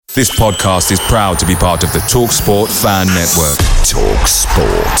This podcast is proud to be part of the TalkSport Fan Network.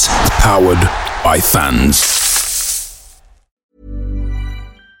 TalkSport. Powered by fans.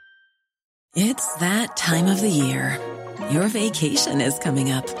 It's that time of the year. Your vacation is coming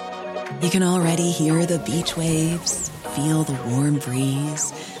up. You can already hear the beach waves, feel the warm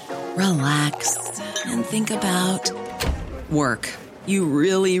breeze, relax, and think about work. You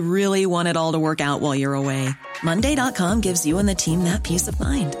really, really want it all to work out while you're away. Monday.com gives you and the team that peace of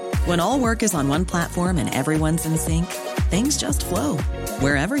mind. When all work is on one platform and everyone's in sync, things just flow.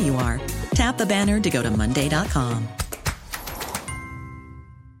 Wherever you are, tap the banner to go to Monday.com.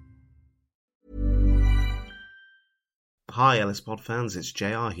 Hi LSPod fans, it's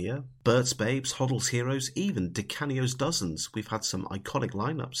JR here. Bert's Babes, Hoddle's Heroes, even DeCanio's Dozens. We've had some iconic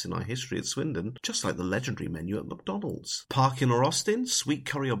lineups in our history at Swindon, just like the legendary menu at McDonald's. Parkin or Austin, sweet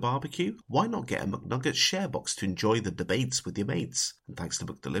curry or barbecue? Why not get a McNuggets share box to enjoy the debates with your mates? And thanks to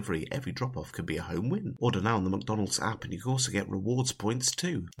McDelivery, every drop-off can be a home win. Order now on the McDonald's app and you can also get rewards points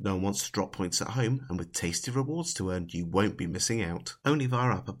too. No one wants to drop points at home, and with tasty rewards to earn, you won't be missing out. Only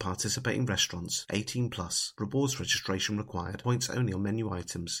via app at participating restaurants. 18+. Rewards registration required. Points only on menu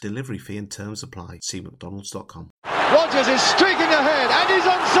items. Delivery fee and terms apply. See mcdonalds.com. Rodgers is streaking ahead and he's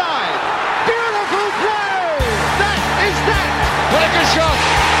onside. Beautiful play! That is that! What a good shot!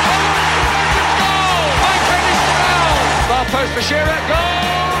 Goal! Mike Rennie's foul! Far post for Shearer.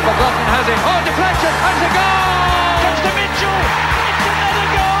 Goal! McLaughlin has it. Oh, deflection! And it's a goal! Comes to Mitchell! It's another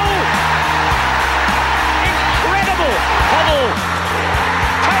goal! Incredible! Hoddle!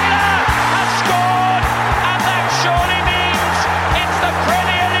 Taylor has scored! And that surely means it's the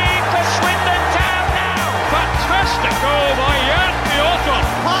Premier League for Swindon Town now! Fantastic goal by Jan Piotr!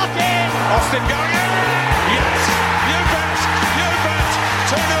 Parkin! Austin going in! Yes! You bet! You bet!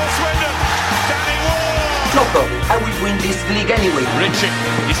 2-0 Swindon! Danny Ward! Loco, I will win this league anyway. Ritchie,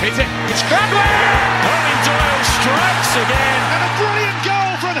 he's hit it. It's Gladwell! Owen Doyle strikes again. And a brilliant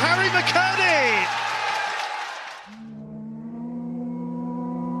goal from Harry McCurdy!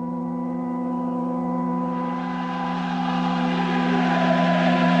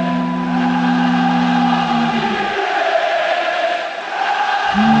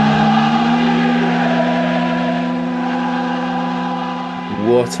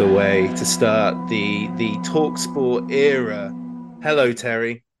 What a way to start the TalkSport era. Hello,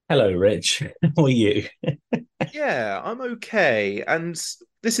 Terry. Hello, Rich. How are you? Yeah, I'm okay. And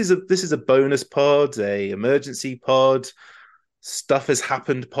this is a bonus pod, a emergency pod, stuff has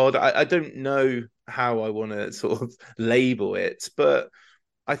happened pod. I don't know how I want to sort of label it, but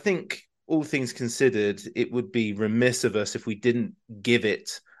I think all things considered, it would be remiss of us if we didn't give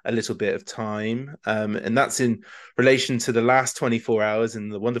it a little bit of time. And that's in relation to the last 24 hours in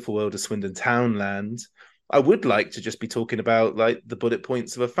the wonderful world of Swindon Townland. I would like to just be talking about like the bullet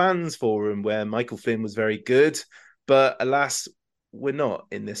points of a fans forum where Michael Flynn was very good, but alas, we're not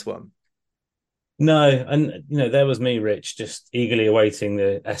in this one. No, and there was me, Rich, just eagerly awaiting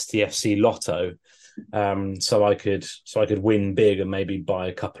the STFC Lotto, so I could win big and maybe buy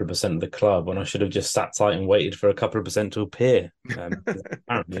a couple of percent of the club when I should have just sat tight and waited for a couple of percent to appear.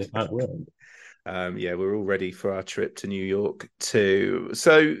 Apparently, that worked. Yeah, we're all ready for our trip to New York too.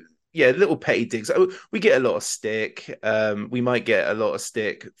 So yeah, little petty digs. We get a lot of stick. We might get a lot of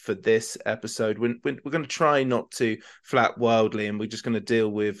stick for this episode. We're going to try not to flap wildly, and we're just going to deal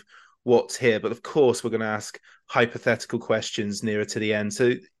with what's here. But of course, we're going to ask hypothetical questions nearer to the end.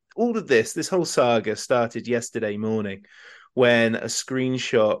 So all of this whole saga started yesterday morning when a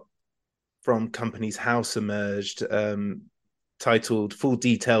screenshot from Companies House emerged, titled "Full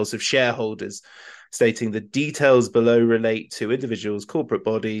Details of Shareholders," stating the details below relate to individuals, corporate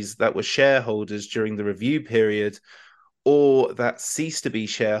bodies that were shareholders during the review period or that ceased to be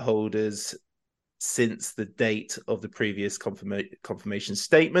shareholders since the date of the previous confirmation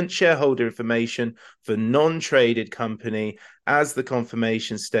statement. Shareholder information for non-traded company as the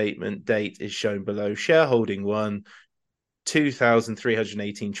confirmation statement date is shown below. Shareholding 1,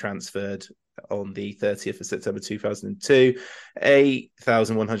 2,318 transferred on the 30th of September 2002,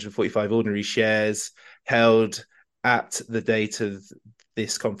 8,145 ordinary shares held at the date of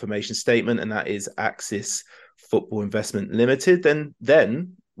this confirmation statement, and that is Axis Football Investment Limited.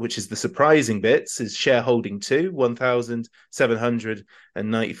 Then, which is the surprising bits, is shareholding 2,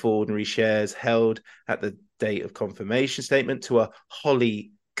 1,794 ordinary shares held at the date of confirmation statement to a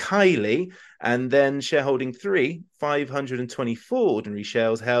Holly Kylie, and then shareholding 3, 524 ordinary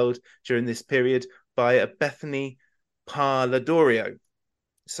shares held during this period by a Bethany Parladorio.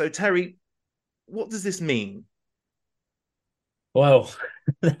 So, Terry, what does this mean? Well,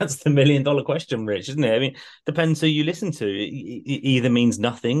 That's the $1 million question, Rich, isn't it? I mean, depends who you listen to. It either means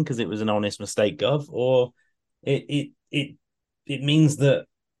nothing because it was an honest mistake, Gov, or it means that,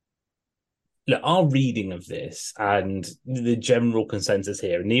 look, our reading of this and the general consensus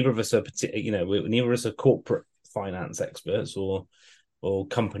here, neither of us are, neither of us are corporate finance experts or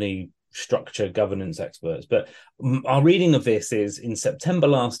company structure governance experts, but our reading of this is in September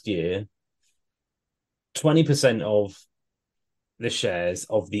last year, 20% of the shares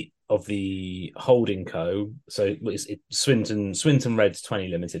of the holding co, so it's Swinton Reds 20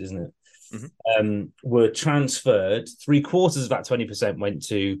 Limited, isn't it? Mm-hmm. Were transferred. 3/4 of that 20% went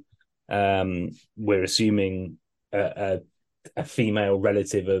to, we're assuming, a female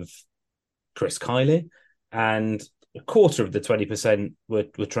relative of Chris Kiley, and a quarter of the 20% were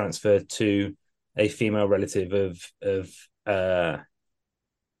transferred to a female relative of I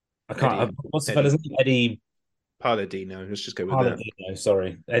can't. What's the fella's name? Eddie Palladino. Let's just go with Palladino, that.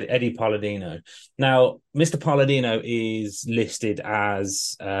 Sorry, Eddie Palladino. Now, Mr. Palladino is listed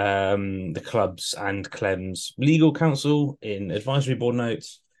as the club's and Clem's legal counsel in advisory board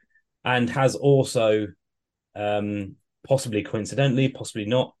notes, and has also, possibly coincidentally, possibly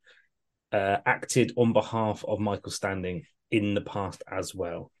not, acted on behalf of Michael Standing in the past as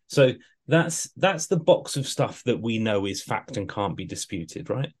well. So that's the box of stuff that we know is fact and can't be disputed,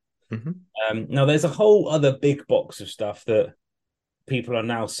 right? Mm-hmm. Now, there's a whole other big box of stuff that people are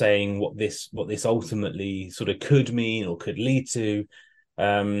now saying what this ultimately sort of could mean or could lead to,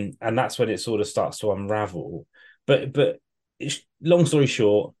 and that's when it sort of starts to unravel. But long story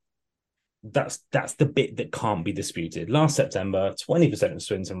short, that's the bit that can't be disputed. Last September, 20% of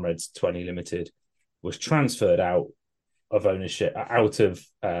Swinton Reds 20 Limited was transferred out of ownership, out of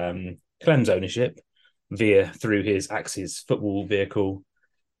Clem's ownership through his Axis football vehicle,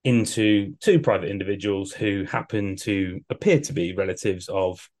 into two private individuals who happen to appear to be relatives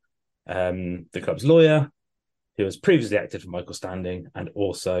of the club's lawyer, who has previously acted for Michael Standing, and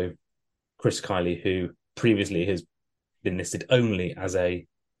also Chris Kiley, who previously has been listed only as a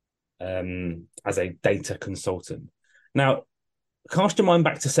data consultant. Now, cast your mind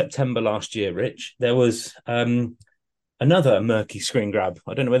back to September last year, Rich. There was another murky screen grab.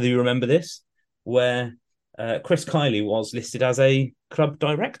 I don't know whether you remember this, where Chris Kiley was listed as a club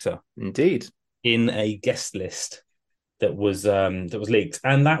director. Indeed. In a guest list that was leaked.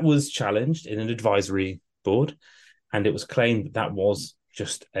 And that was challenged in an advisory board. And it was claimed that was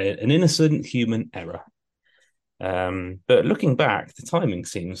just an innocent human error. But looking back, the timing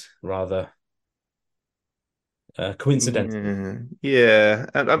seems rather coincidental. Yeah.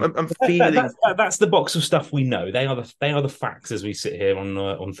 I'm feeling... That's the box of stuff we know. They are the facts as we sit here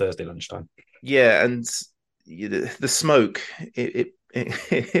on Thursday lunchtime. Yeah, and the smoke,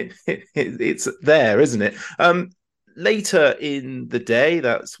 it's there, isn't it? Later in the day,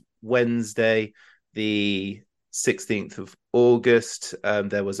 that's Wednesday, the 16th of August,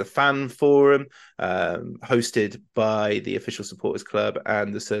 there was a fan forum hosted by the Official Supporters Club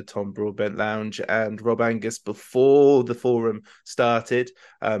and the Sir Tom Broadbent Lounge, and Rob Angus, before the forum started,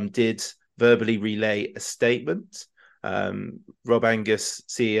 did verbally relay a statement. Rob Angus,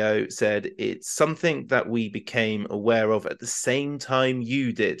 CEO, said, "It's something that we became aware of at the same time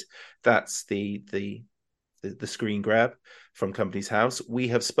you did." That's the screen grab from Companies House. "We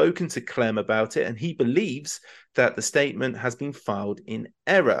have spoken to Clem about it, and he believes that the statement has been filed in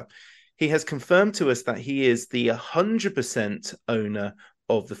error. He has confirmed to us that he is the 100% owner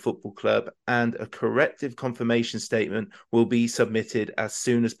of the football club, and a corrective confirmation statement will be submitted as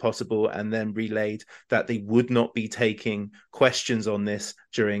soon as possible," and then relayed that they would not be taking questions on this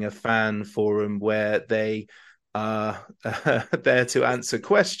during a fan forum where they are there to answer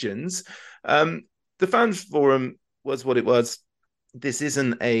questions. The fans forum was what it was. This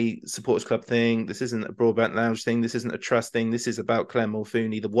isn't a supporters club thing. This isn't a Broadbent Lounge thing. This isn't a trust thing. This is about Clem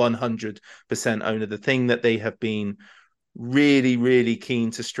Morfuni, the 100% owner, the thing that they have been really, really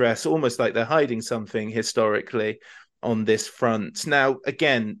keen to stress, almost like they're hiding something historically on this front. Now,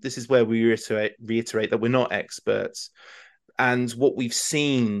 again, this is where we reiterate that we're not experts. And what we've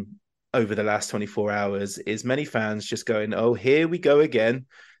seen over the last 24 hours is many fans just going, "Oh, here we go again.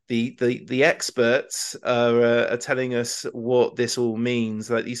 The experts are telling us what this all means.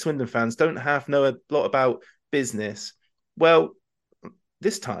 Like, these Swindon fans don't know a lot about business." Well,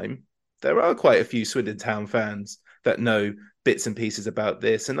 this time, there are quite a few Swindon Town fans that know bits and pieces about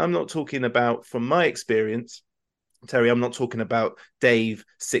this. And I'm not talking about, from my experience, Terry, I'm not talking about Dave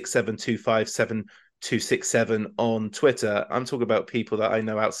 67257 on Twitter. I'm talking about people that I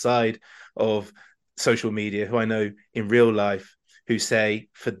know outside of social media, who I know in real life, who say,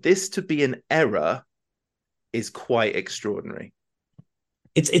 for this to be an error is quite extraordinary.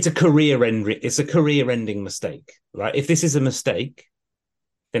 it's a career-ending mistake, right? If this is a mistake,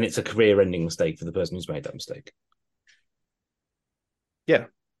 then it's a career-ending mistake for the person who's made that mistake. Yeah.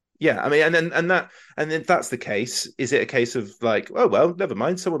 Yeah, I mean, and if that's the case, is it a case of like, oh well, never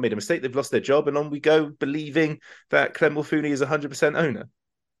mind, someone made a mistake, they've lost their job, and on we go, believing that Clem Morfuni is 100% owner?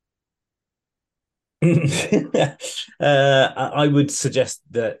 I would suggest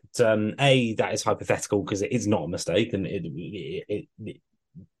that that is hypothetical because it is not a mistake, and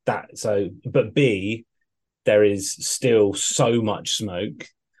but B, there is still so much smoke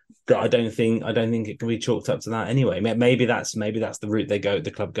that I don't think it can be chalked up to that anyway. Maybe that's the route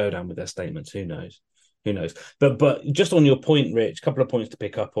the club go down with their statements. Who knows? But just on your point, Rich, a couple of points to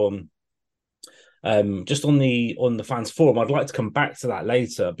pick up on. Just on the fans forum, I'd like to come back to that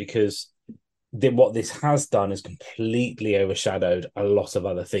later because what this has done is completely overshadowed a lot of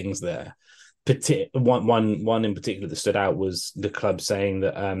other things there. One in particular that stood out was the club saying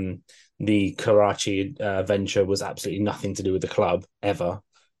that the Karachi venture was absolutely nothing to do with the club ever.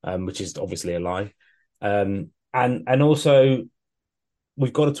 Which is obviously a lie. And also,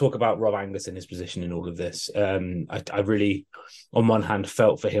 we've got to talk about Rob Angus and his position in all of this. I really, on one hand,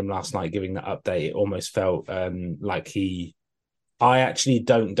 felt for him last night giving that update. It almost felt like I actually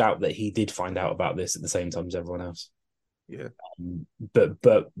don't doubt that he did find out about this at the same time as everyone else. Yeah.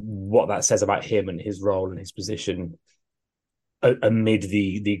 But what that says about him and his role and his position amid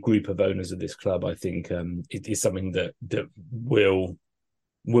the group of owners of this club, I think it is something that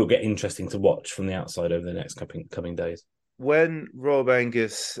will get interesting to watch from the outside over the next coming days. When Rob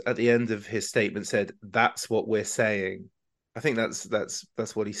Angus at the end of his statement said, "That's what we're saying," I think that's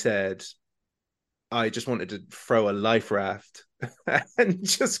what he said. I just wanted to throw a life raft and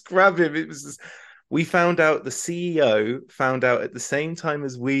just grab him. It was we found out, the CEO found out at the same time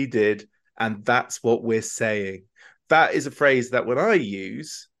as we did, and that's what we're saying. That is a phrase that when I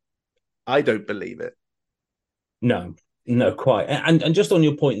use, I don't believe it. No, quite. And just on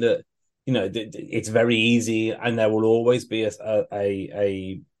your point that, it's very easy and there will always be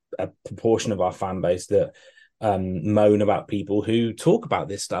a proportion of our fan base that moan about people who talk about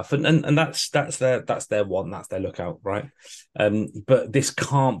this stuff. And that's their want, that's their lookout, right? But this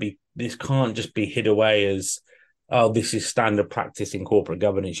can't just be hid away as, oh, this is standard practice in corporate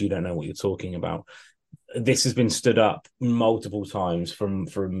governance. You don't know what you're talking about. This has been stood up multiple times from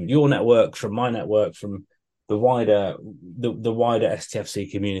your network, from my network, from the wider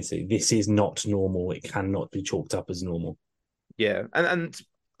STFC community. This is not normal. It cannot be chalked up as normal. Yeah, and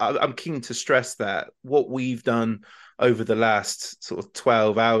I'm keen to stress that what we've done over the last sort of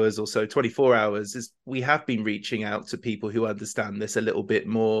 12 hours or so, 24 hours, is we have been reaching out to people who understand this a little bit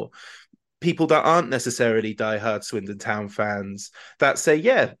more. People that aren't necessarily diehard Swindon Town fans that say,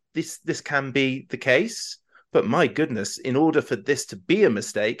 yeah, this can be the case, but my goodness, in order for this to be a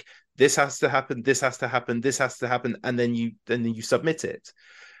mistake, this has to happen, this has to happen, this has to happen, and then you submit it.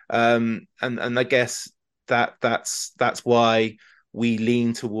 And I guess that's why we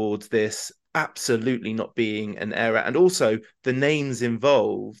lean towards this absolutely not being an error. And also the names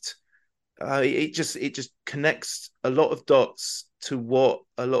involved, it just connects a lot of dots to what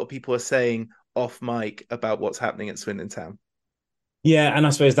a lot of people are saying off mic about what's happening at Swindon Town. Yeah, and I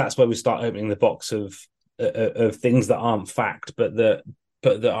suppose that's where we start opening the box of things that aren't fact, but that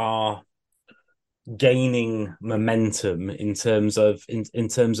are gaining momentum in terms of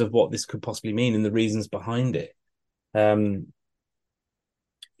what this could possibly mean and the reasons behind it.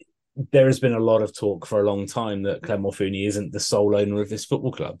 There has been a lot of talk for a long time that Clem Morfuni isn't the sole owner of this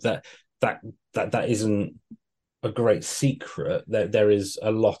football club. That isn't a great secret. There is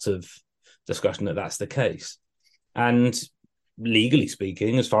a lot of discussion that that's the case, and legally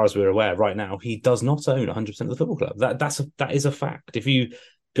speaking, as far as we're aware right now, he does not own 100% of the football club. That is a fact. If you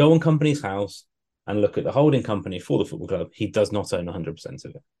go on Companies House and look at the holding company for the football club, he does not own 100%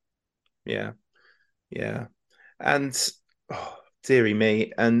 of it. Yeah. And dearie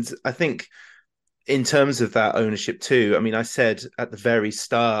me. And I think in terms of that ownership too, I mean, I said at the very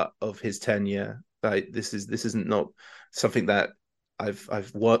start of his tenure, like this isn't not something that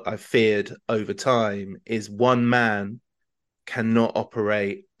I've feared over time, is one man cannot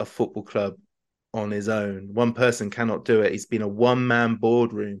operate a football club on his own. One person cannot do it. He's been a one-man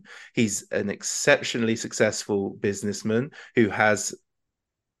boardroom. He's an exceptionally successful businessman who has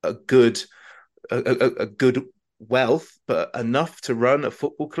a good wealth, but enough to run a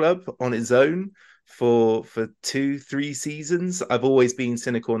football club on his own for 2-3 seasons. I've always been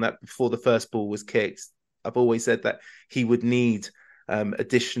cynical on that. Before the first ball was kicked, I've always said that he would need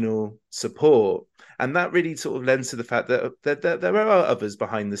additional support. And that really sort of lends to the fact that there are others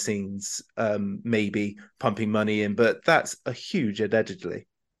behind the scenes, maybe pumping money in, but that's a huge allegedly.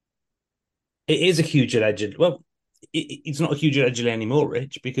 It is a huge alleged. Well, it's not a huge allegedly anymore,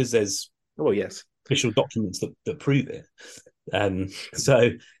 Rich, because there's official documents that prove it.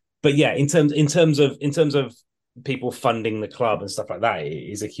 But yeah, in terms of people funding the club and stuff like that,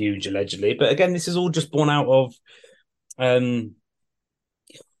 it is a huge allegedly. But again, this is all just born out of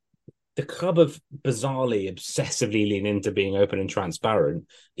the club have bizarrely, obsessively leaned into being open and transparent,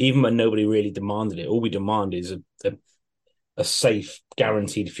 even when nobody really demanded it. All we demand is a safe,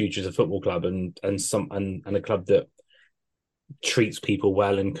 guaranteed future as a football club, and a club that treats people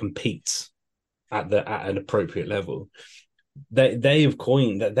well and competes at an appropriate level. They have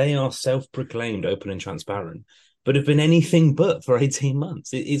coined that they are self-proclaimed open and transparent, but have been anything but for 18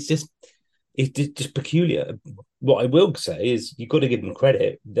 months. It's just peculiar. What I will say is you've got to give them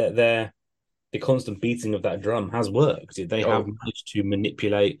credit that the constant beating of that drum has worked. They have managed to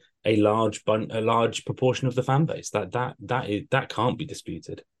manipulate a large proportion of the fan base. That can't be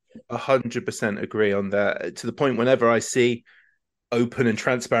disputed. 100% agree on that. To the point, whenever I see open and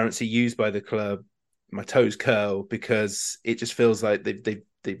transparency used by the club, my toes curl, because it just feels like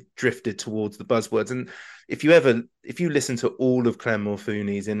they've drifted towards the buzzwords. And if you listen to all of Clem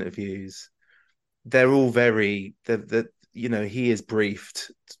Morfuni's interviews, they're all very he is briefed,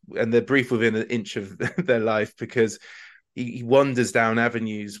 and they're briefed within an inch of their life, because he wanders down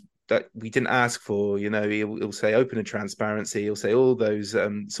avenues that we didn't ask for. He'll say open and transparency. He'll say all those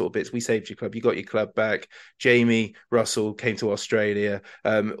sort of bits. We saved your club. You got your club back. Jamie Russell came to Australia.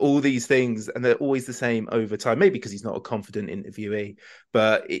 All these things, and they're always the same over time. Maybe because he's not a confident interviewee,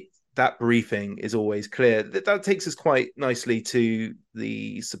 but that briefing is always clear. That takes us quite nicely to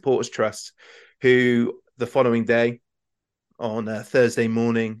the Supporters Trust, who the following day, on Thursday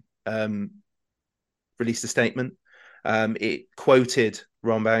morning, released a statement. It quoted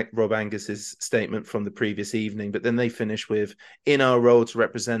Rob Angus's statement from the previous evening, but then they finish with, in our role to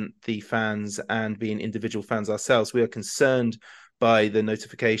represent the fans and being individual fans ourselves, we are concerned by the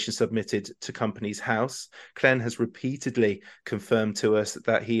notification submitted to Companies House. Clen has repeatedly confirmed to us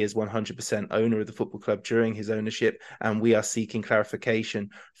that he is 100% owner of the football club during his ownership, and we are seeking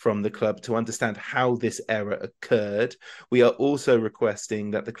clarification from the club to understand how this error occurred. We are also requesting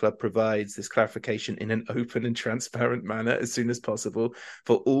that the club provides this clarification in an open and transparent manner as soon as possible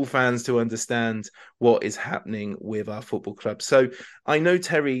for all fans to understand what is happening with our football club. So I know,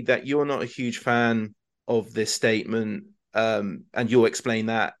 Terry, that you're not a huge fan of this statement, and you'll explain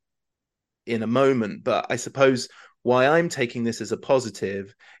that in a moment. But I suppose why I'm taking this as a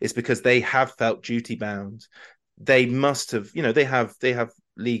positive is because they have felt duty bound. They must have, they have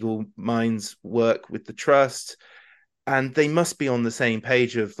legal minds work with the trust, and they must be on the same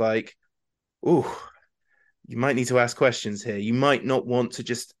page of like, oh, you might need to ask questions here. You might not want to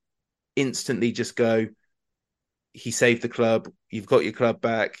just instantly just go, he saved the club, you've got your club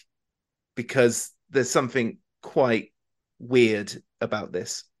back, because there's something quite weird about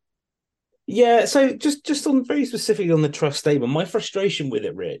this. Yeah, so just on very specifically on the trust statement, my frustration with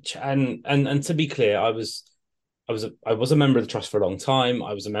it, Rich, and to be clear, I was a member of the trust for a long time.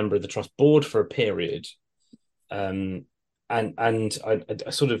 I was a member of the trust board for a period, and I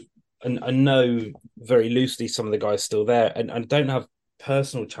sort of I know very loosely some of the guys still there, and I don't have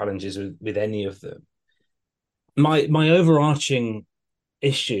personal challenges with any of them. My overarching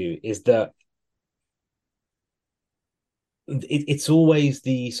issue is that it's always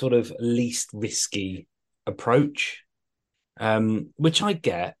the sort of least risky approach, which I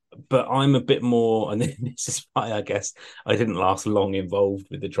get, but I'm a bit more, and this is why I guess I didn't last long involved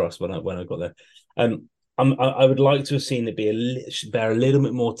with the trust when I got there. I would like to have seen it bear a little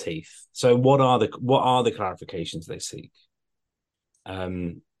bit more teeth. So what are the clarifications they seek?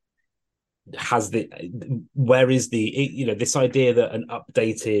 Where is this idea that an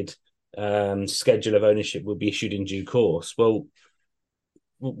updated schedule of ownership will be issued in due course? Well,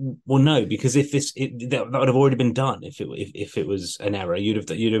 no, because if that would have already been done. If it was an error, you'd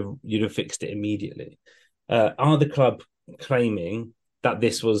have fixed it immediately. Are the club claiming that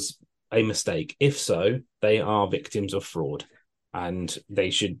this was a mistake? If so, they are victims of fraud, and they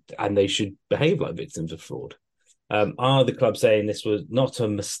should behave like victims of fraud. Are the club saying this was not a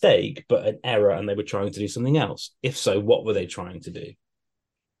mistake but an error, and they were trying to do something else? If so, what were they trying to do?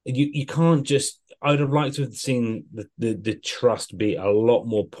 You can't just. I'd have liked to have seen the trust be a lot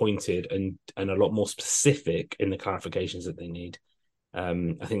more pointed and a lot more specific in the clarifications that they need. I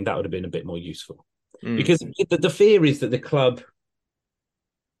think that would have been a bit more useful, because the fear is that the club,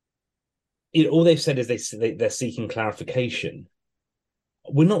 all they've said is they're seeking clarification.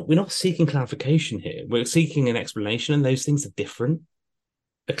 we're not seeking clarification here. We're seeking an explanation, and those things are different.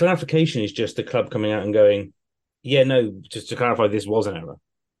 A clarification is just the club coming out and going, "Yeah, no, just to clarify, this was an error."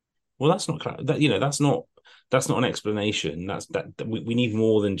 Well, that's not that's not an explanation. We need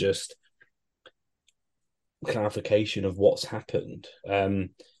more than just clarification of what's happened.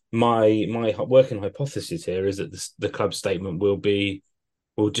 My working hypothesis here is that the club statement will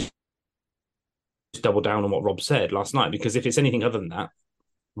just double down on what Rob said last night, because if it's anything other than that,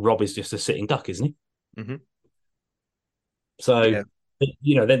 Rob is just a sitting duck, isn't he? Mm-hmm. So, yeah.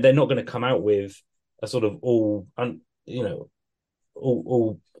 They're not going to come out with a sort of all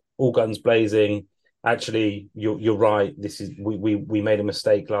guns blazing. Actually, you're right. We made a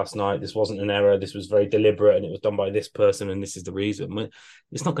mistake last night. This wasn't an error. This was very deliberate, and it was done by this person, and this is the reason.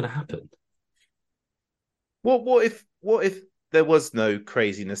 It's not going to happen. What if there was no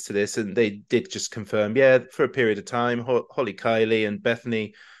craziness to this, and they did just confirm, yeah, for a period of time, Holly Kiley and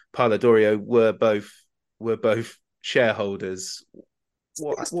Bethany Parladorio were both shareholders.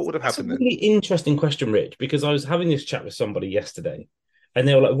 What would have happened then? That's a really interesting question, Rich, because I was having this chat with somebody yesterday, and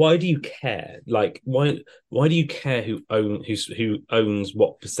they were like, "Why do you care? Like, why do you care who owns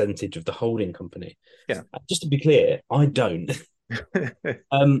what percentage of the holding company?" Yeah. Just to be clear, I don't.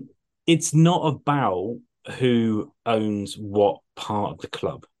 It's not about who owns what part of the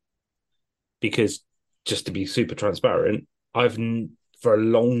club, because just to be super transparent, I've for a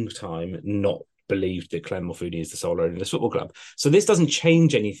long time not believed that Clem Morfuni is the sole owner of this football club. So this doesn't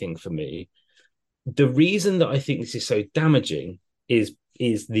change anything for me. The reason that I think this is so damaging is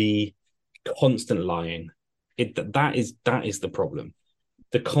the constant lying. That is the problem.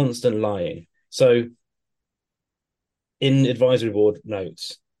 The constant lying. So in advisory board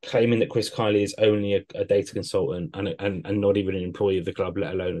notes, claiming that Chris Kiley is only a data consultant and not even an employee of the club,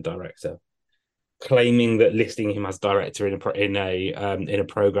 let alone a director. Claiming that listing him as director in a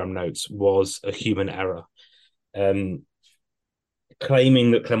program notes was a human error.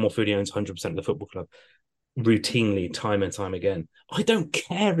 Claiming that Clem Morfuni owns 100% of the football club, routinely, time and time again. I don't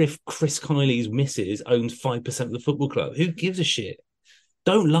care if Chris Kiley's missus owns 5% of the football club. Who gives a shit?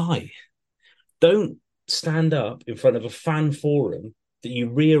 Don't lie. Don't stand up in front of a fan forum that you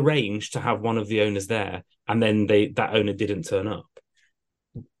rearranged to have one of the owners there, and then that owner didn't turn up.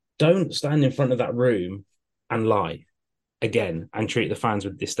 Don't stand in front of that room and lie again and treat the fans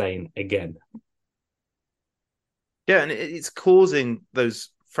with disdain again. Yeah, and it's causing those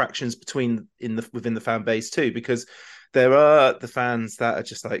fractions within the fan base too, because there are the fans that are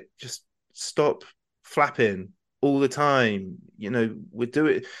just like, just stop flapping all the time. We're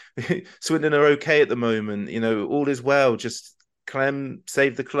doing Swindon are okay at the moment. All is well. Just Clem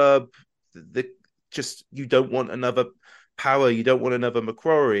save the club. You don't want another Power, you don't want another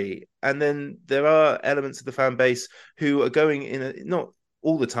Macquarie. And then there are elements of the fan base who are going in not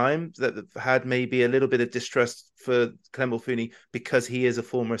all the time, that have had maybe a little bit of distrust for Clem Morfuni because he is a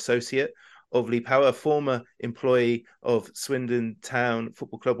former associate of Lee Power. A former employee of Swindon Town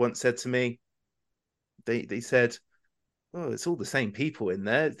Football Club once said to me, they said, "Oh, it's all the same people in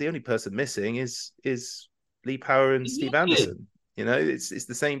there. The only person missing is Lee Power and Steve Anderson." It's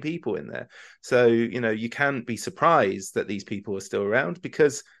the same people in there. So, you can't be surprised that these people are still around,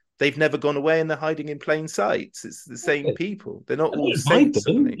 because they've never gone away and they're hiding in plain sight. It's the same people. They're not all saints.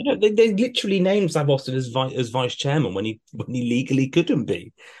 They literally named Zav Austin as vice chairman when he legally couldn't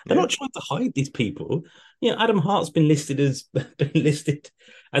be. They're not trying to hide these people. Adam Hart's been listed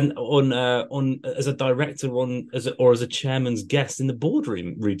and on as a director or as a chairman's guest in the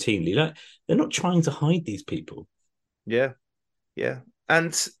boardroom routinely. Like, they're not trying to hide these people. Yeah.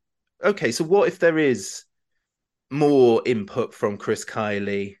 And okay, so what if there is more input from Chris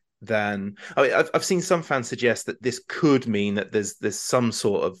Kiley than... I've seen some fans suggest that this could mean that there's some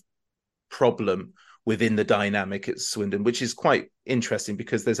sort of problem within the dynamic at Swindon, which is quite interesting,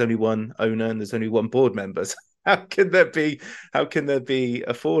 because there's only one owner and there's only one board member. So how can there be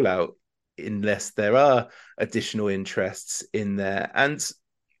a fallout unless there are additional interests in there? And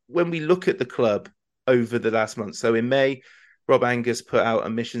when we look at the club over the last month, so in May, Rob Angus put out a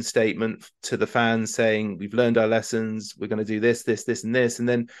mission statement to the fans saying, we've learned our lessons, we're going to do this, and this.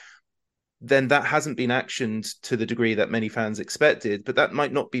 And then that hasn't been actioned to the degree that many fans expected. But that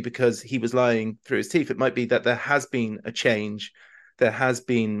might not be because he was lying through his teeth. It might be that there has been a change. There has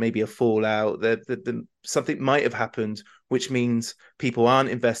been maybe a fallout. Something might have happened, which means people aren't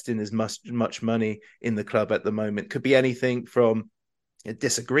investing as much money in the club at the moment. Could be anything from a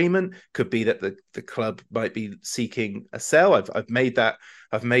disagreement, could be that the club might be seeking a sell. I've made that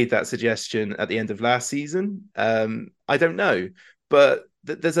suggestion at the end of last season. I don't know, but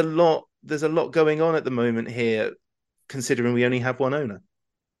there's a lot going on at the moment here, considering we only have one owner.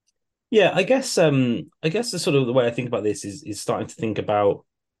 Yeah, I guess the sort of the way I think about this is starting to think about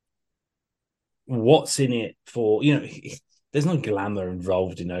what's in it for, there's no glamour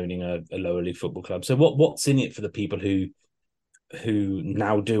involved in owning a lower league football club. So what's in it for the people who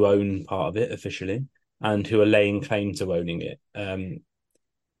now do own part of it officially and who are laying claim to owning it?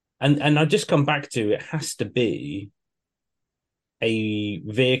 And I just come back to, it has to be a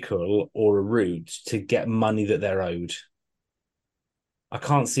vehicle or a route to get money that they're owed. I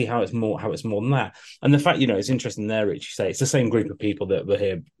can't see how it's more than that. And the fact, it's interesting there, Rich, you say it's the same group of people that were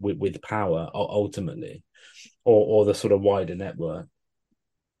here with power ultimately, or the sort of wider network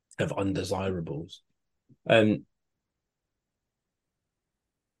of undesirables. I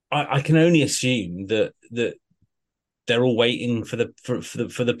can only assume that they're all waiting for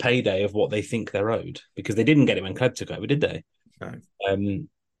the payday of what they think they're owed, because they didn't get it when Club took over, did they? No.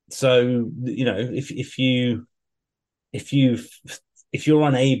 So if you're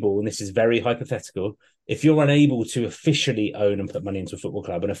unable, and this is very hypothetical, if you're unable to officially own and put money into a football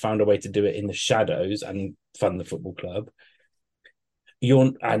club and have found a way to do it in the shadows and fund the football club,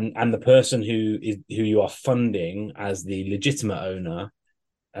 and the person who you are funding as the legitimate owner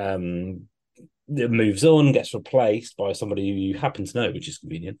moves on, gets replaced by somebody who you happen to know, which is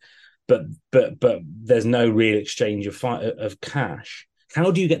convenient, but there's no real exchange of cash.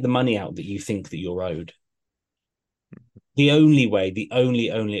 How do you get the money out that you think that you're owed? The only way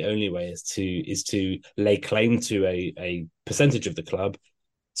is to lay claim to a percentage of the club,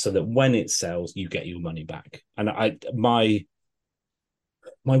 so that when it sells, you get your money back. And my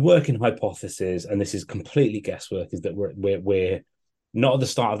working hypothesis, and this is completely guesswork, is that we're not at the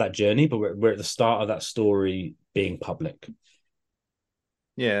start of that journey, but we're at the start of that story being public.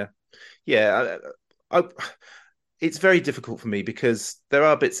 Yeah. It's very difficult for me because there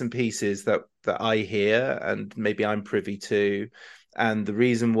are bits and pieces that I hear and maybe I'm privy to. And the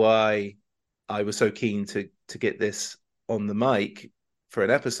reason why I was so keen to get this on the mic for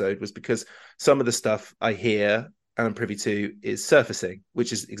an episode was because some of the stuff I hear and I'm privy to is surfacing,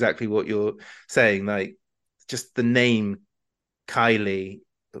 which is exactly what you're saying. Like, just the name Keighley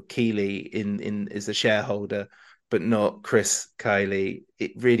in is a shareholder, but not Chris Keighley.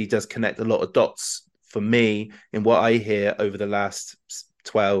 It really does connect a lot of dots for me in what I hear over the last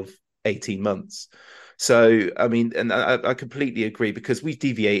 12, 18 months. So, I mean, and I completely agree, because we've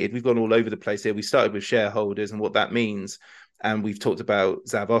deviated. We've gone all over the place here. We started with shareholders and what that means. And we've talked about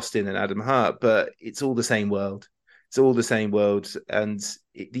Zav Austin and Adam Hart, but it's all the same world. It's all the same world. And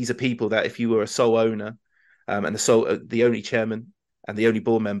these are people that if you were a sole owner and the only chairman and the only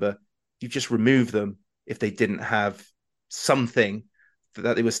board member, you just remove them if they didn't have something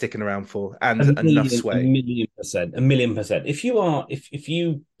that they were sticking around for and enough sway. A million percent. If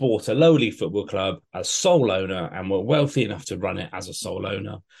you bought a lowly football club as sole owner and were wealthy enough to run it as a sole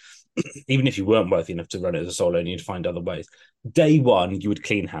owner, even if you weren't wealthy enough to run it as a sole owner, you'd find other ways. Day one, you would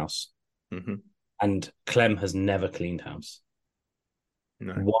clean house. Mm-hmm. And Clem has never cleaned house.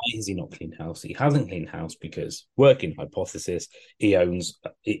 No. Why has he not cleaned house? He hasn't cleaned house because, working hypothesis, he owns,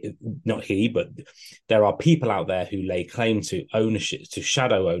 not he, but there are people out there who lay claim to ownership, to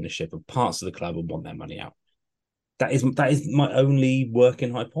shadow ownership of parts of the club and want their money out. That is my only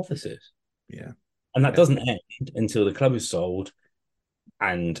working hypothesis. Yeah. And that doesn't end until the club is sold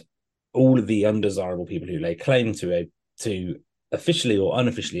and all of the undesirable people who lay claim to officially or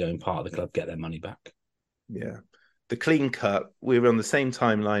unofficially own part of the club get their money back. Yeah. The clean cut, we were on the same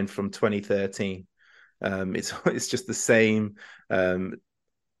timeline from 2013. It's just the same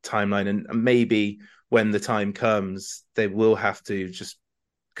timeline. And maybe when the time comes, they will have to just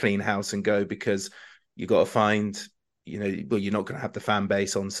clean house and go, because you got to find, you're not going to have the fan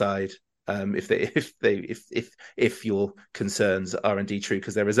base on side. If your concerns are indeed true,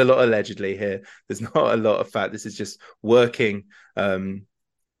 because there is a lot allegedly here. There's not a lot of fact. This is just working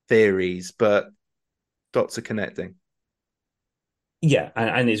theories, but dots are connecting. Yeah,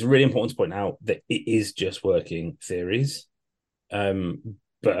 and it's really important to point out that it is just working theories,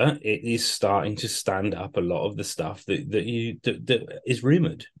 but it is starting to stand up a lot of the stuff that is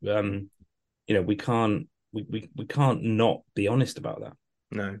rumored. We can't not be honest about that.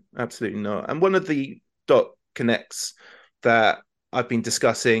 No, absolutely not. And one of the dot connects that I've been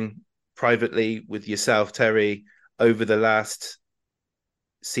discussing privately with yourself, Terry, over the last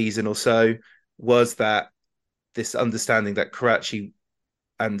season or so was that this understanding that Karachi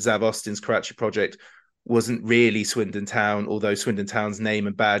and Zav Austin's Karachi project wasn't really Swindon Town, although Swindon Town's name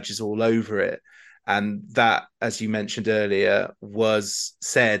and badge is all over it. And that, as you mentioned earlier, was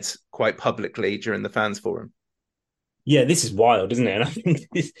said quite publicly during the fans forum. Yeah, this is wild, isn't it? And I think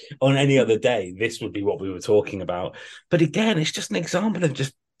on any other day, this would be what we were talking about. But again, it's just an example of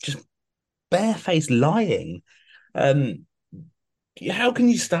just barefaced lying. How can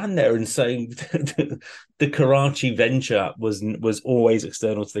you stand there and say the Karachi venture was always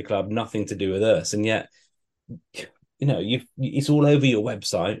external to the club, nothing to do with us, and yet it's all over your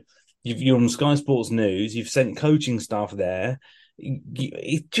website. You're on Sky Sports News. You've sent coaching staff there.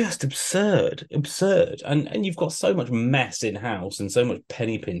 It's just absurd, and you've got so much mess in house and so much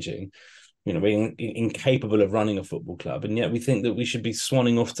penny pinching. Being incapable of running a football club, and yet we think that we should be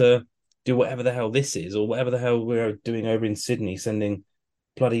swanning off to do whatever the hell this is, or whatever the hell we're doing over in Sydney, sending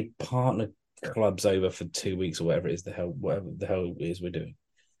bloody partner clubs over for 2 weeks or whatever it is, whatever the hell it is we're doing.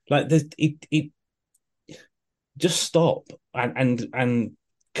 Like it just stop and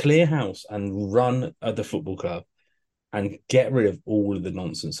clear house and run at the football club and get rid of all of the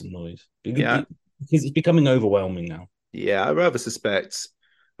nonsense and noise. Because it's becoming overwhelming now. Yeah, I rather suspect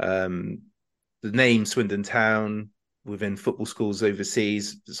the name Swindon Town within football schools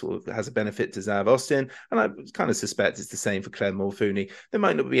overseas sort of has a benefit to Zav Austin, and I kind of suspect it's the same for Clem Morfuni. There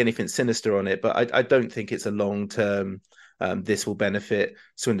might not be anything sinister on it, but I don't think it's a long-term this will benefit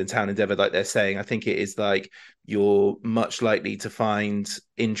Swindon Town endeavour like they're saying. I think it is like you're much likely to find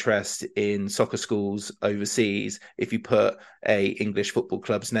interest in soccer schools overseas if you put a English football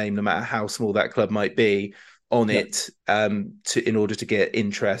club's name, no matter how small that club might be, on it in order to get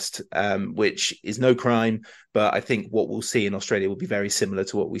interest, which is no crime. But I think what we'll see in Australia will be very similar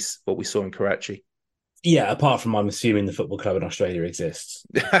to what we saw in Karachi. Yeah, apart from I'm assuming the football club in Australia exists.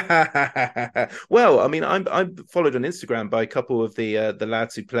 Well, I mean, I'm followed on Instagram by a couple of the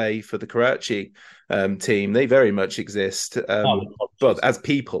lads who play for the Karachi team. They very much exist, but as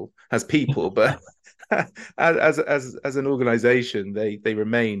people, but as an organisation, they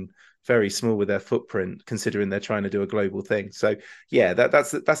remain very small with their footprint, considering they're trying to do a global thing. So yeah,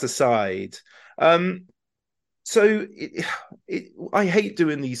 that's aside. So I hate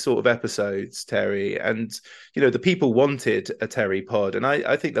doing these sort of episodes, Terry, and the people wanted a Terry pod, and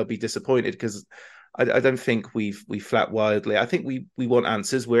I think they'll be disappointed because I don't think we've flapped wildly. I think we want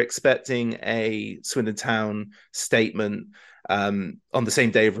answers. We're expecting a Swindon Town statement on the same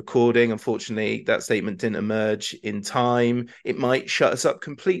day of recording. Unfortunately, that statement didn't emerge in time. It might shut us up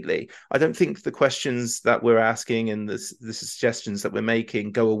completely. I don't think the questions that we're asking and the suggestions that we're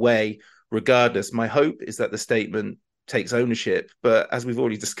making go away regardless. My hope is that the statement takes ownership. But as we've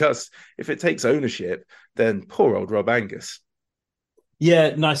already discussed, if it takes ownership, then poor old Rob Angus.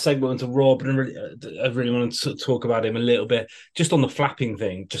 Yeah, nice segue into Rob, and I really want to talk about him a little bit. Just on the flapping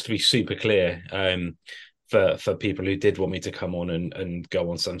thing, just to be super clear, for people who did want me to come on and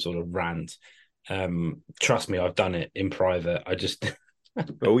go on some sort of rant. Trust me, I've done it in private. I just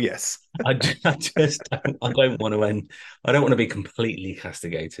oh yes. I don't want to end. I don't want to be completely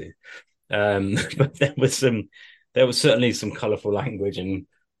castigated. But there was certainly some colourful language and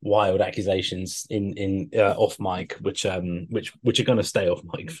wild accusations in off mic, which are going to stay off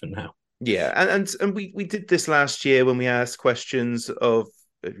mic for now. Yeah, and we did this last year when we asked questions of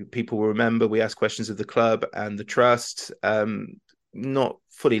people will remember. We asked questions of the club and the trust, not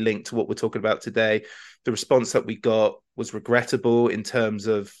fully linked to what we're talking about today. The response that we got was regrettable in terms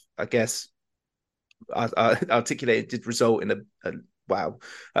of, I guess, articulated, did result in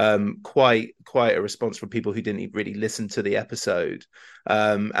quite a response from people who didn't really listen to the episode,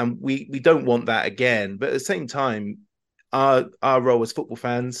 and we don't want that again. But at the same time, our role as football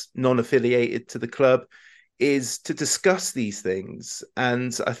fans, non-affiliated to the club, is to discuss these things,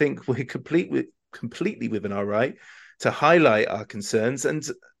 and I think we're completely within our right to highlight our concerns. And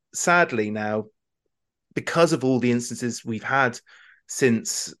sadly now, because of all the instances we've had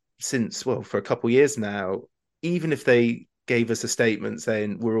since for a couple of years now, even if they gave us a statement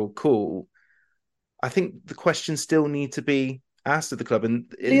saying we're all cool, I think the questions still need to be asked of the club.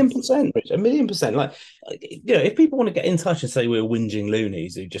 And a million percent. Like, if people want to get in touch and say we're whinging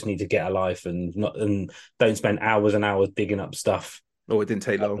loonies who just need to get a life and don't spend hours and hours digging up stuff. Oh, it didn't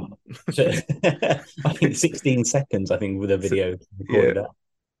take long. I think 16 seconds. I think with a video recorded up.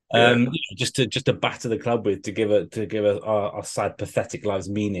 Just to batter the club with, to give our sad, pathetic lives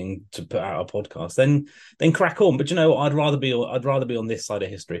meaning, to put out a podcast, then crack on. But I'd rather be on this side of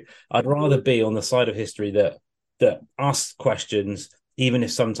history. I'd rather be on the side of history that asks questions, even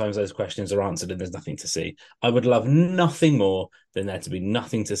if sometimes those questions are answered and there's nothing to see. I would love nothing more than there to be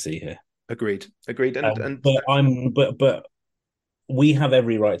nothing to see here. Agreed. But we have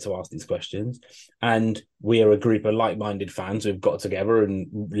every right to ask these questions, and we are a group of like-minded fans who've got together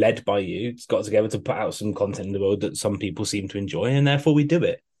and led by you, got together to put out some content in the world that some people seem to enjoy, and therefore we do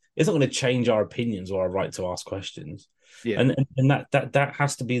it. It's not going to change our opinions or our right to ask questions. Yeah. And that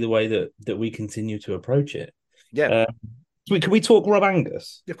has to be the way that we continue to approach it. Yeah. Can we talk Rob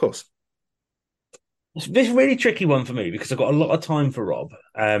Angus? Of course. This is a really tricky one for me because I've got a lot of time for Rob.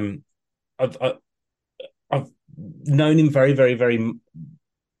 I've I've known him very, very, very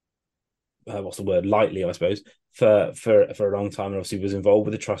what's the word? Lightly, I suppose, for a long time, and obviously was involved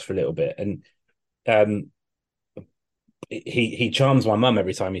with the trust for a little bit. And um, he charms my mum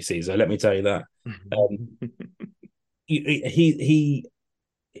every time he sees her. Let me tell you that. He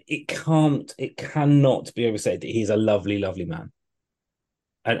it cannot be oversaid that he's a lovely man,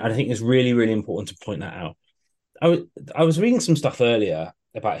 and I think it's really, really important to point that out. I was reading some stuff earlier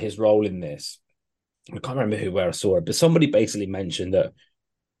about his role in this. I can't remember where I saw it, but somebody basically mentioned that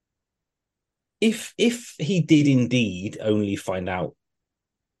if he did indeed only find out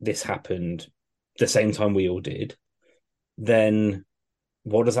this happened the same time we all did, then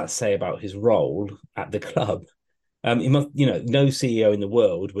what does that say about his role at the club? He must, no CEO in the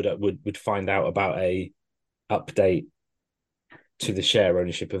world would find out about a update to the share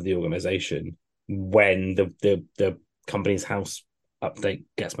ownership of the organization when the company's house update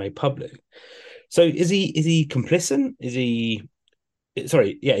gets made public. So is he complicit? Is he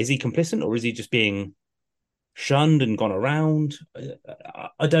complicit, or is he just being shunned and gone around?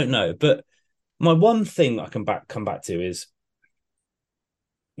 I don't know. But my one thing I can come back to is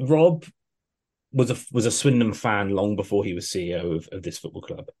Rob was a Swindon fan long before he was CEO of this football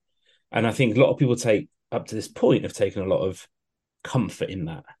club. And I think a lot of people up to this point have taken a lot of comfort in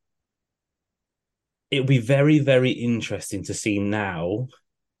that. It'll be very, very interesting to see now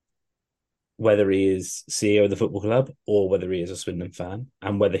whether he is CEO of the football club or whether he is a Swindon fan,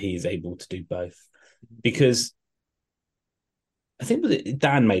 and whether he is able to do both. Because I think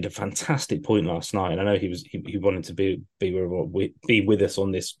Dan made a fantastic point last night, and I know he wanted to be with us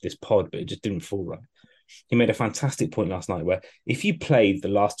on this pod, but it just didn't fall right. He made a fantastic point last night where if you played the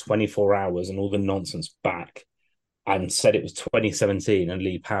last 24 hours and all the nonsense back and said it was 2017 and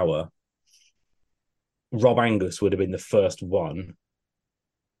Lee Power, Rob Angus would have been the first one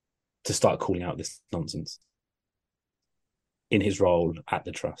to start calling out this nonsense in his role at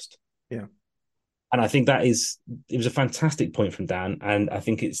the trust. Yeah. And I think it was a fantastic point from Dan. And I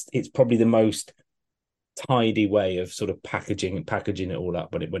think it's probably the most tidy way of sort of packaging it all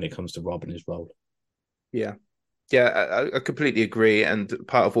up when it comes to Rob and his role. Yeah. Yeah, I completely agree. And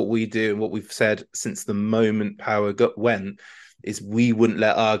part of what we do and what we've said since the moment Power went is we wouldn't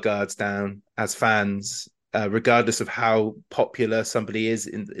let our guards down as fans, regardless of how popular somebody is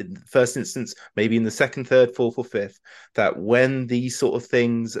in the first instance, maybe in the second, third, fourth, or fifth, that when these sort of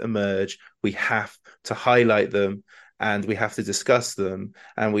things emerge, we have to highlight them and we have to discuss them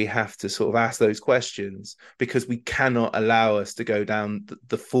and we have to sort of ask those questions, because we cannot allow us to go down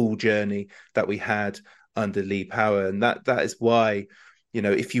the full journey that we had under Lee Power. And that is why,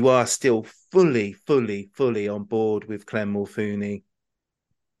 if you are still fully on board with Clem Morfuni,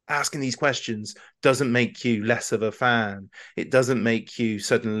 asking these questions doesn't make you less of a fan. It doesn't make you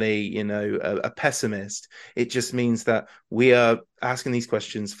suddenly, a pessimist. It just means that we are asking these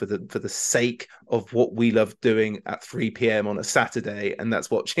questions for the sake of what we love doing at 3 p.m. on a Saturday, and that's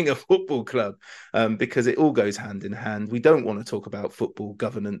watching a football club, because it all goes hand in hand. We don't want to talk about football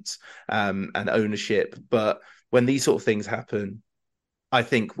governance and ownership, but when these sort of things happen, I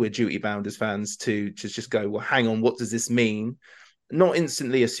think we're duty bound as fans to just go, well, hang on, what does this mean? Not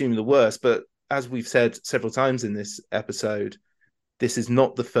instantly assume the worst, but as we've said several times in this episode, this is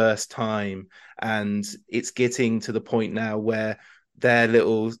not the first time. And it's getting to the point now where their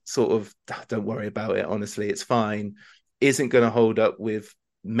little sort of, don't worry about it, honestly, it's fine, isn't going to hold up with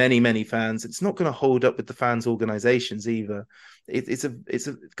many fans. It's not going to hold up with the fans' organizations either. It's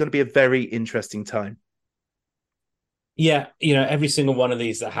going to be a very interesting time. Yeah, every single one of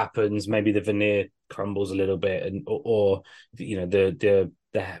these that happens, maybe the veneer crumbles a little bit, and or the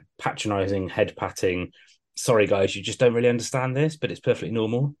patronizing head patting. Sorry, guys, you just don't really understand this, but it's perfectly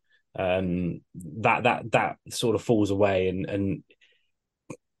normal. That sort of falls away, and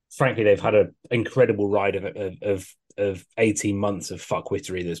frankly, they've had an incredible ride of 18 months of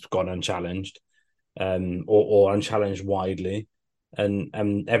fuckwittery that's gone unchallenged, or unchallenged widely,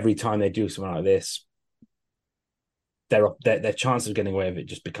 and every time they do something like this, their chances of getting away with it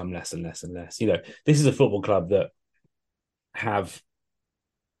just become less and less and less. This is a football club that have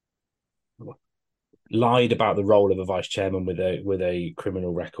lied about the role of a vice chairman with a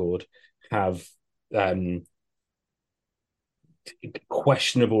criminal record, have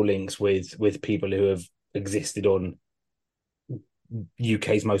questionable links with people who have existed on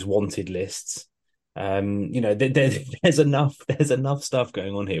UK's most wanted lists. There's enough stuff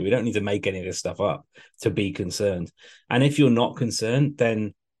going on here. We don't need to make any of this stuff up to be concerned. And if you're not concerned,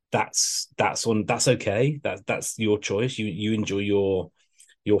 then that's okay. That's your choice. You enjoy your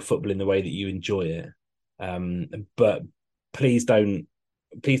football in the way that you enjoy it. But please don't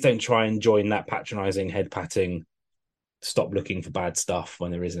try and join that patronising, head patting. Stop looking for bad stuff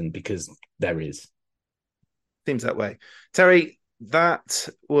when there isn't, because there is. Seems that way. Terry, that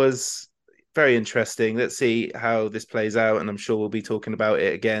was very interesting. Let's see how this plays out, and I'm sure we'll be talking about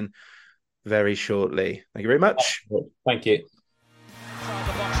it again very shortly. Thank you very much. Thank you. Inside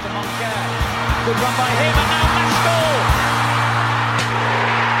the box to Moncur. Good run by him, and now Pascal.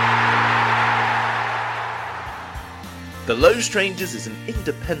 The Low Strangers is an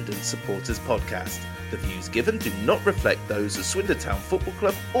independent supporters podcast. The views given do not reflect those of Swindon Town Football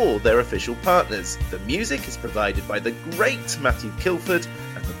Club or their official partners. The music is provided by the great Matthew Kilford,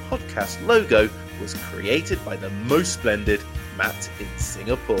 and the podcast logo was created by the most splendid Matt in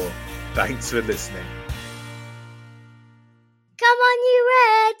Singapore. Thanks for listening. Come on, you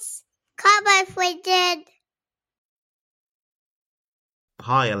Reds! Come on, Swindon!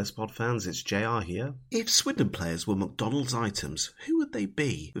 Hi, Ellis Pod fans, it's JR here. If Swindon players were McDonald's items, who would they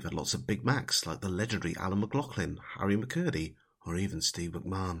be? We've had lots of Big Macs like the legendary Alan McLaughlin, Harry McCurdy, or even Steve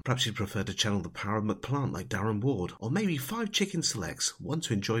McMahon. Perhaps you'd prefer to channel the power of McPlant like Darren Ward, or maybe 5 chicken selects, one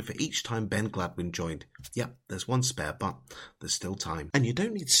to enjoy for each time Ben Gladwin joined. Yep, there's one spare, but there's still time. And you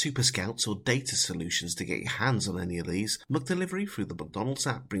don't need Super Scouts or data solutions to get your hands on any of these. McDelivery through the McDonald's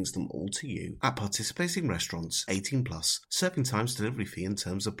app brings them all to you. At participating restaurants, 18+, serving times, delivery fee and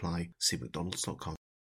terms apply. See mcdonalds.com.